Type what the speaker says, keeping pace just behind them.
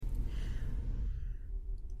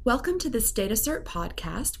Welcome to this DataCert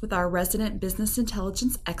podcast with our resident business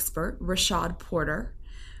intelligence expert, Rashad Porter.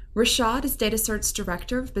 Rashad is DataCert's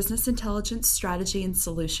Director of Business Intelligence Strategy and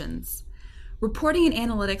Solutions. Reporting and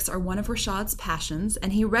analytics are one of Rashad's passions,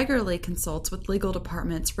 and he regularly consults with legal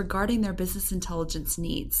departments regarding their business intelligence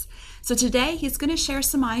needs. So today he's going to share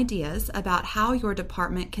some ideas about how your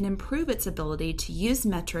department can improve its ability to use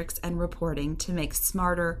metrics and reporting to make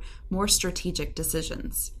smarter, more strategic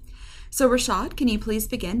decisions. So Rashad, can you please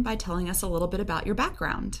begin by telling us a little bit about your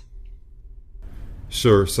background?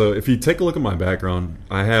 Sure. So if you take a look at my background,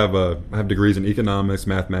 I have degrees in economics,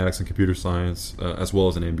 mathematics, and computer science, as well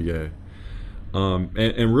as an MBA.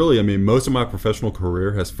 And really, I mean, most of my professional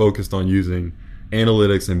career has focused on using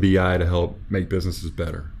analytics and BI to help make businesses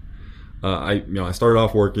better. I started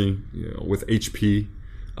off working with HP,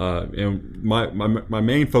 and my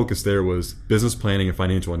main focus there was business planning and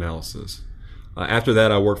financial analysis. After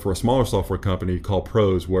that, I worked for a smaller software company called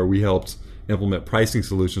Pros, where we helped implement pricing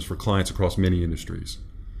solutions for clients across many industries.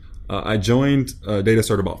 I joined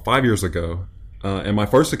DataCert about 5 years ago, and my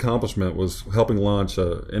first accomplishment was helping launch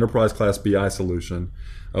an enterprise-class BI solution,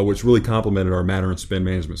 which really complemented our Matter and Spend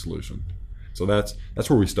management solution. So that's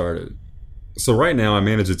where we started. So right now, I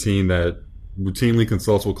manage a team that routinely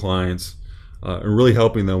consults with clients and really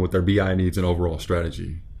helping them with their BI needs and overall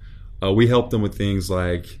strategy. We help them with things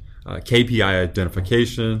like KPI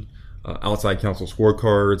identification, outside counsel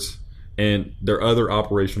scorecards, and their other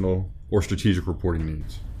operational or strategic reporting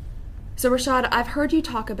needs. So Rashad, I've heard you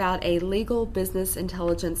talk about a legal business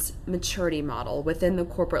intelligence maturity model within the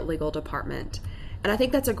corporate legal department. And I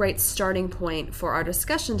think that's a great starting point for our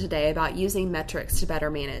discussion today about using metrics to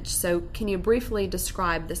better manage. So can you briefly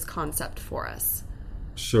describe this concept for us?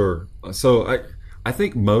 Sure. So I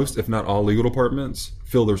think most, if not all, legal departments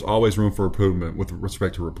feel there's always room for improvement with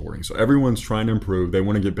respect to reporting. So everyone's trying to improve. They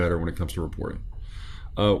want to get better when it comes to reporting.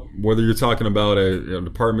 Whether you're talking about a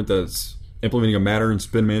department that's implementing a Matter and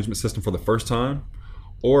Spend management system for the first time,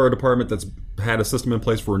 or a department that's had a system in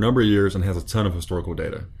place for a number of years and has a ton of historical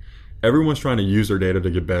data. Everyone's trying to use their data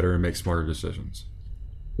to get better and make smarter decisions.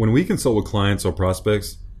 When we consult with clients or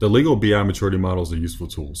prospects, the legal BI maturity model is a useful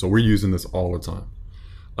tool. So we're using this all the time.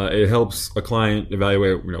 It helps a client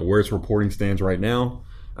evaluate where its reporting stands right now,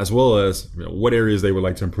 as well as what areas they would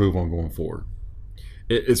like to improve on going forward.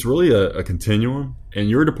 It's really a continuum, and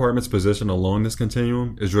your department's position along this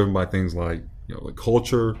continuum is driven by things like the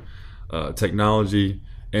culture, technology,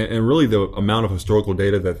 and really the amount of historical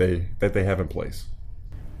data that they have in place.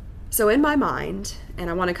 So in my mind, and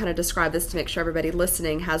I want to kind of describe this to make sure everybody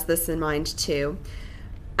listening has this in mind too,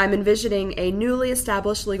 I'm envisioning a newly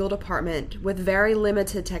established legal department with very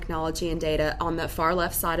limited technology and data on the far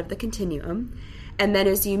left side of the continuum. And then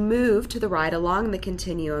as you move to the right along the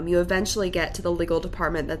continuum, you eventually get to the legal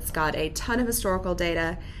department that's got a ton of historical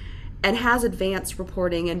data and has advanced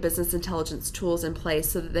reporting and business intelligence tools in place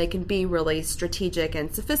so that they can be really strategic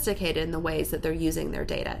and sophisticated in the ways that they're using their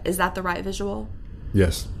data. Is that the right visual?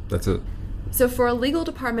 Yes, that's it. So for a legal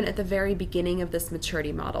department at the very beginning of this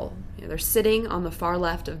maturity model, they're sitting on the far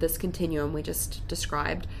left of this continuum we just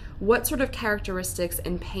described. What sort of characteristics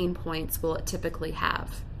and pain points will it typically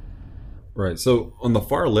have? Right. So on the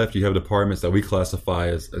far left, you have departments that we classify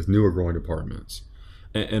as newer growing departments.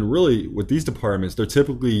 And really, with these departments, they're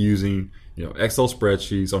typically using Excel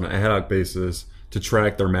spreadsheets on an ad hoc basis to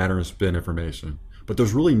track their Matter and Spend information. But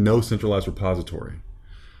there's really no centralized repository.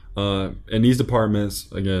 In these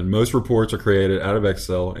departments, again, most reports are created out of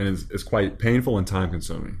Excel, and it's quite painful and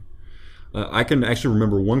time-consuming. I can actually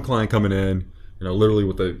remember one client coming in, literally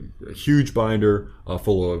with a huge binder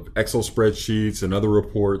full of Excel spreadsheets and other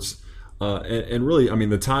reports. And really, I mean,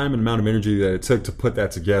 the time and amount of energy that it took to put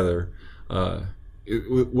that together,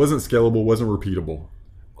 it wasn't scalable, wasn't repeatable.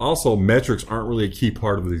 Also, metrics aren't really a key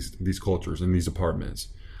part of these cultures in these departments.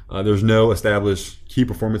 There's no established key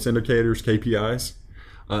performance indicators, KPIs.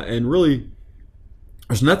 And really,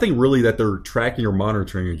 there's nothing really that they're tracking or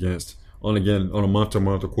monitoring against on a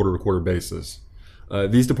month-to-month or quarter-to-quarter basis.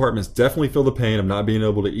 These departments definitely feel the pain of not being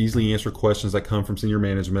able to easily answer questions that come from senior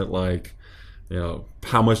management, like,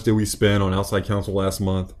 how much did we spend on outside counsel last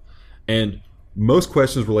month? And most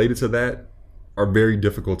questions related to that are very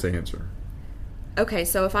difficult to answer. Okay,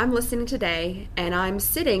 so if I'm listening today and I'm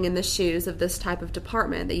sitting in the shoes of this type of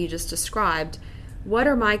department that you just described, what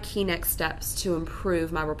are my key next steps to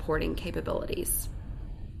improve my reporting capabilities?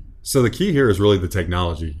 So the key here is really the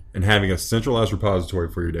technology and having a centralized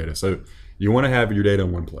repository for your data. So you want to have your data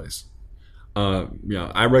in one place.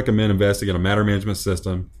 I recommend investing in a matter management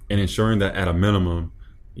system and ensuring that at a minimum,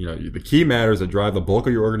 the key matters that drive the bulk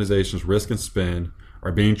of your organization's risk and spend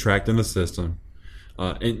are being tracked in the system.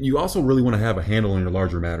 And you also really want to have a handle on your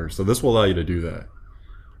larger matters. So this will allow you to do that.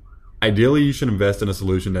 Ideally, you should invest in a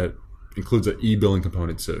solution that includes an e-billing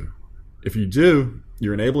component too. If you do,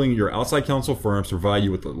 you're enabling your outside counsel firms to provide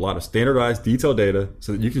you with a lot of standardized, detailed data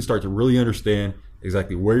so that you can start to really understand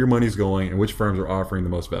exactly where your money's going and which firms are offering the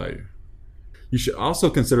most value. You should also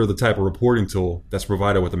consider the type of reporting tool that's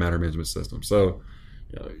provided with the matter management system. So,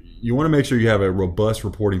 you want to make sure you have a robust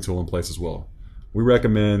reporting tool in place as well. We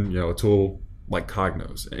recommend, a tool like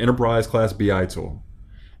Cognos, an enterprise class BI tool.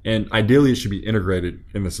 And ideally, it should be integrated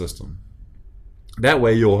in the system. That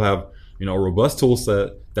way, you'll have, a robust tool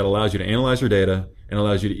set that allows you to analyze your data and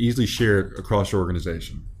allows you to easily share it across your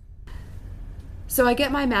organization. So I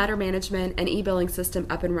get my matter management and e-billing system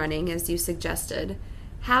up and running, as you suggested.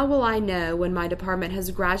 How will I know when my department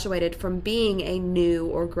has graduated from being a new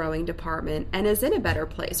or growing department and is in a better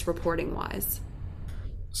place reporting-wise?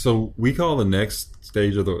 So we call the next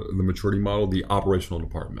stage of the maturity model the operational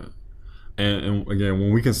department. And again,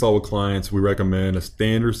 when we consult with clients, we recommend a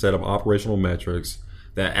standard set of operational metrics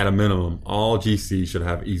that at a minimum, all GCs should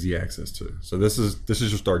have easy access to. So this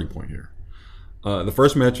is your starting point here. The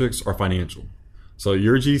first metrics are financial. So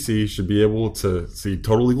your GC should be able to see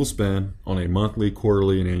total legal spend on a monthly,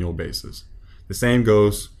 quarterly, and annual basis. The same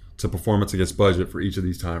goes to performance against budget for each of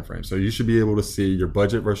these timeframes. So you should be able to see your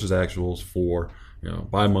budget versus actuals for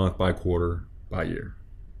by month, by quarter, by year.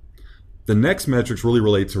 The next metrics really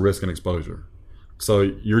relate to risk and exposure. So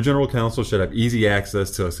your general counsel should have easy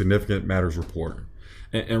access to a significant matters report.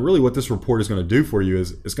 And really what this report is going to do for you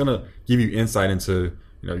is it's going to give you insight into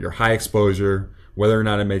your high exposure, whether or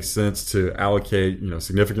not it makes sense to allocate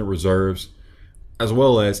significant reserves, as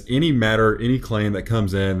well as any matter, any claim that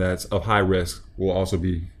comes in that's of high risk will also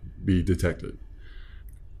be detected.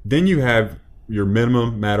 Then you have your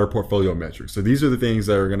minimum matter portfolio metrics. So these are the things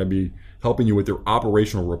that are going to be helping you with your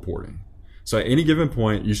operational reporting. So at any given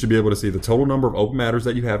point, you should be able to see the total number of open matters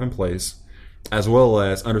that you have in place, as well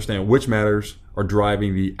as understand which matters are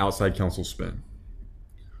driving the outside counsel spend.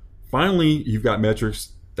 Finally, you've got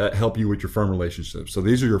metrics that help you with your firm relationships. So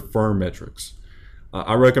these are your firm metrics.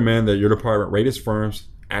 I recommend that your department rate its firms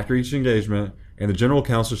after each engagement, and the general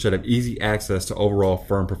counsel should have easy access to overall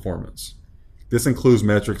firm performance. This includes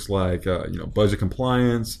metrics like budget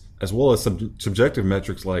compliance, as well as subjective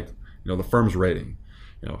metrics like the firm's rating.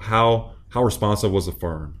 How responsive was the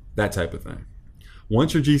firm, that type of thing.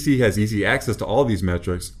 Once your GC has easy access to all of these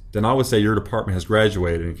metrics, then I would say your department has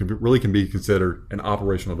graduated and can be considered an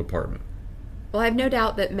operational department. Well, I have no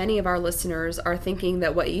doubt that many of our listeners are thinking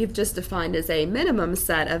that what you've just defined as a minimum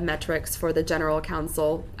set of metrics for the general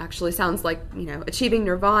counsel actually sounds like, achieving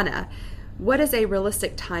nirvana. What is a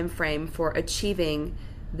realistic time frame for achieving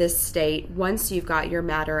this state once you've got your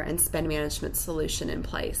matter and spend management solution in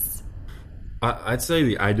place? I'd say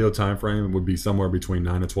the ideal time frame would be somewhere between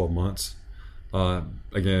 9 to 12 months.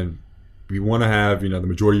 Again, we want to have the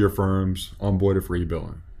majority of your firms onboarded for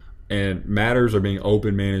e-billing, and matters are being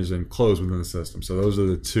open, managed, and closed within the system. So those are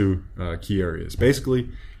the two key areas. Basically,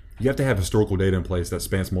 you have to have historical data in place that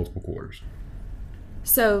spans multiple quarters.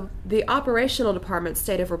 So the operational department's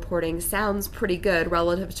state of reporting sounds pretty good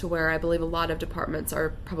relative to where I believe a lot of departments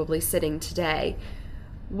are probably sitting today.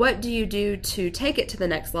 What do you do to take it to the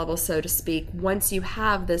next level, so to speak, once you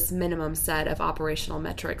have this minimum set of operational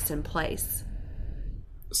metrics in place?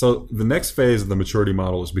 So the next phase of the maturity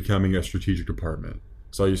model is becoming a strategic department.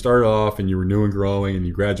 So you started off and you were new and growing and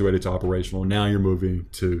you graduated to operational. Now you're moving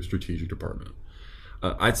to strategic department.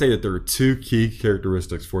 I'd say that there are two key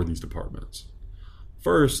characteristics for these departments.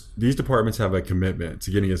 First, these departments have a commitment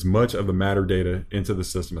to getting as much of the matter data into the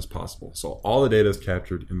system as possible. So all the data is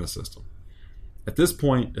captured in the system. At this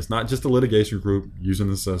point, it's not just the litigation group using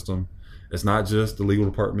the system. It's not just the legal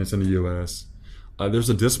departments in the U.S. There's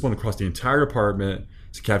a discipline across the entire department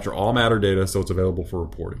to capture all matter data so it's available for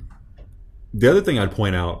reporting. The other thing I'd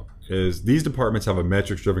point out is these departments have a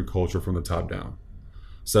metrics-driven culture from the top down.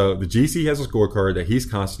 So the GC has a scorecard that he's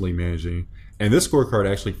constantly managing, and this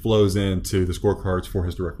scorecard actually flows into the scorecards for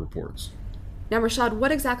his direct reports. Now, Rashad,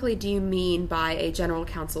 what exactly do you mean by a general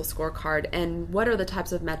counsel scorecard, and what are the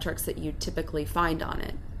types of metrics that you typically find on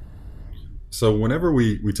it? So whenever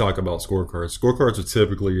we talk about scorecards are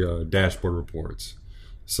typically dashboard reports.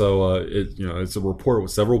 So it's a report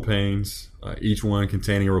with several panes, each one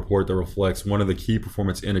containing a report that reflects one of the key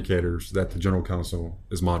performance indicators that the general counsel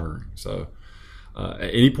is monitoring. So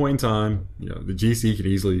at any point in time, the GC can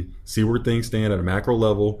easily see where things stand at a macro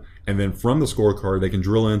level, and then from the scorecard, they can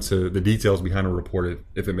drill into the details behind a report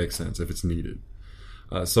if it makes sense, if it's needed.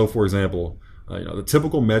 So, for example, the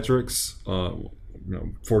typical metrics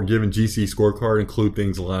for a given GC scorecard include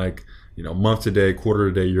things like month to day,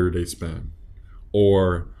 quarter to day, year to date spend,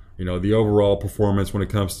 or the overall performance when it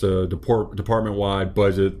comes to department-wide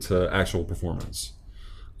budget to actual performance.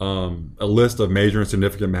 A list of major and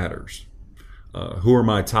significant matters. Who are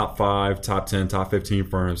my top 5, top 10, top 15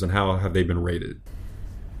 firms, and how have they been rated?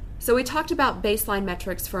 So we talked about baseline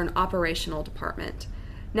metrics for an operational department.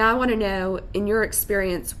 Now I want to know, in your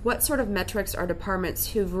experience, what sort of metrics are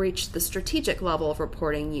departments who've reached the strategic level of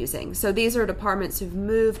reporting using? So these are departments who've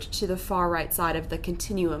moved to the far right side of the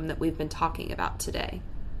continuum that we've been talking about today.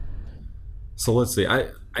 So let's see.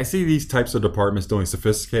 I see these types of departments doing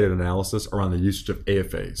sophisticated analysis around the usage of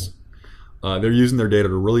AFAs. They're using their data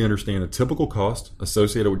to really understand the typical cost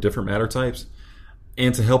associated with different matter types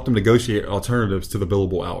and to help them negotiate alternatives to the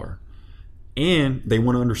billable hour. And they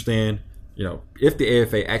want to understand, if the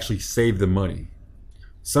AFA actually saved them money.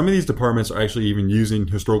 Some of these departments are actually even using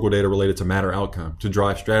historical data related to matter outcome to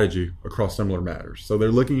drive strategy across similar matters. So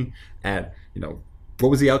they're looking at, what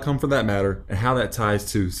was the outcome for that matter and how that ties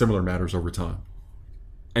to similar matters over time.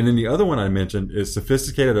 And then the other one I mentioned is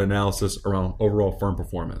sophisticated analysis around overall firm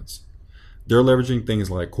performance. They're leveraging things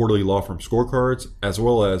like quarterly law firm scorecards as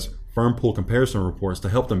well as firm pool comparison reports to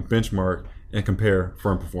help them benchmark and compare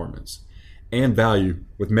firm performance and value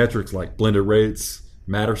with metrics like blended rates,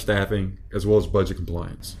 matter staffing, as well as budget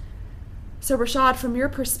compliance. So Rashad, from your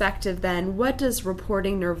perspective then, what does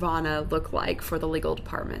reporting nirvana look like for the legal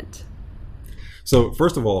department? So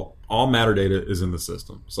first of all matter data is in the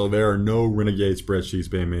system. So there are no renegade spreadsheets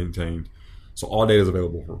being maintained. So all data is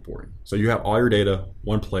available for reporting. So you have all your data,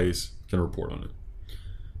 one place, can report on it.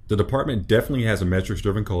 The department definitely has a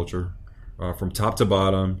metrics-driven culture from top to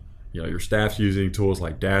bottom. Your staff's using tools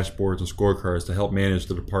like dashboards and scorecards to help manage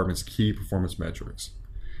the department's key performance metrics.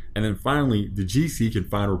 And then finally, the GC can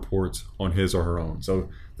find reports on his or her own. So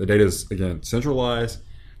the data is, again, centralized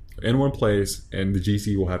in one place, and the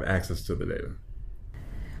GC will have access to the data.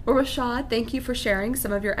 Well, Rashad, thank you for sharing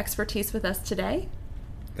some of your expertise with us today.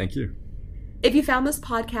 Thank you. If you found this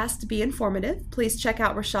podcast to be informative, please check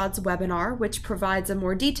out Rashad's webinar, which provides a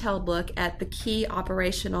more detailed look at the key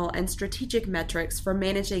operational and strategic metrics for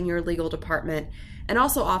managing your legal department, and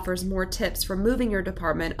also offers more tips for moving your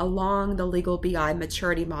department along the legal BI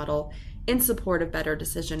maturity model in support of better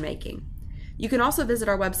decision making. You can also visit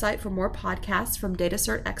our website for more podcasts from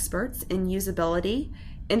DataCert experts in usability,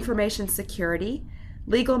 information security,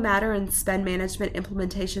 legal matter and spend management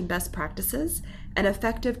implementation best practices, and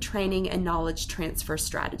effective training and knowledge transfer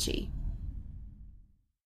strategy.